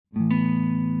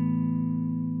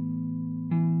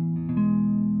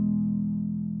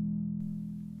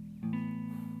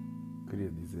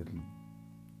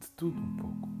tudo um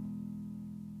pouco,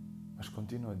 mas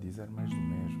continuo a dizer mais do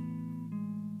mesmo,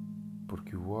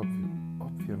 porque o óbvio,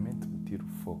 obviamente, me tira o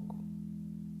foco.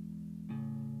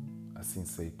 Assim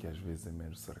sei que às vezes é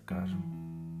mero sarcasmo,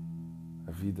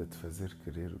 a vida te fazer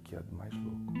querer o que há de mais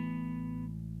louco.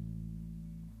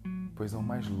 Pois ao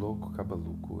mais louco cabe a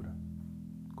loucura,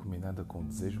 combinada com o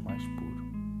desejo mais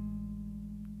puro,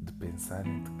 de pensar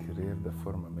em te querer da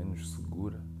forma menos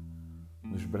segura,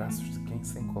 nos braços de quem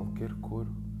sem qualquer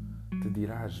coro te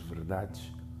dirá as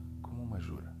verdades como uma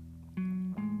jura.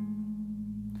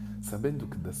 Sabendo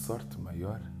que da sorte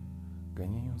maior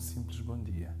ganhei um simples bom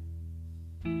dia,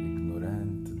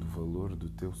 ignorante do valor do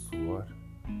teu suor,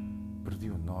 perdi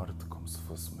o norte como se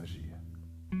fosse magia.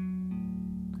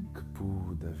 Que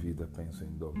pude da vida penso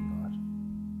em dó menor,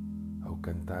 ao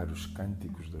cantar os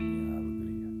cânticos da minha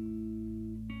alegria,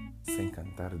 sem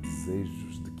cantar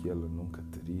desejos de que ela nunca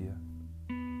teria.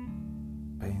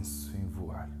 Penso em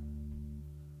voar,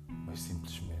 mas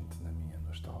simplesmente na minha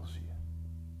nostalgia.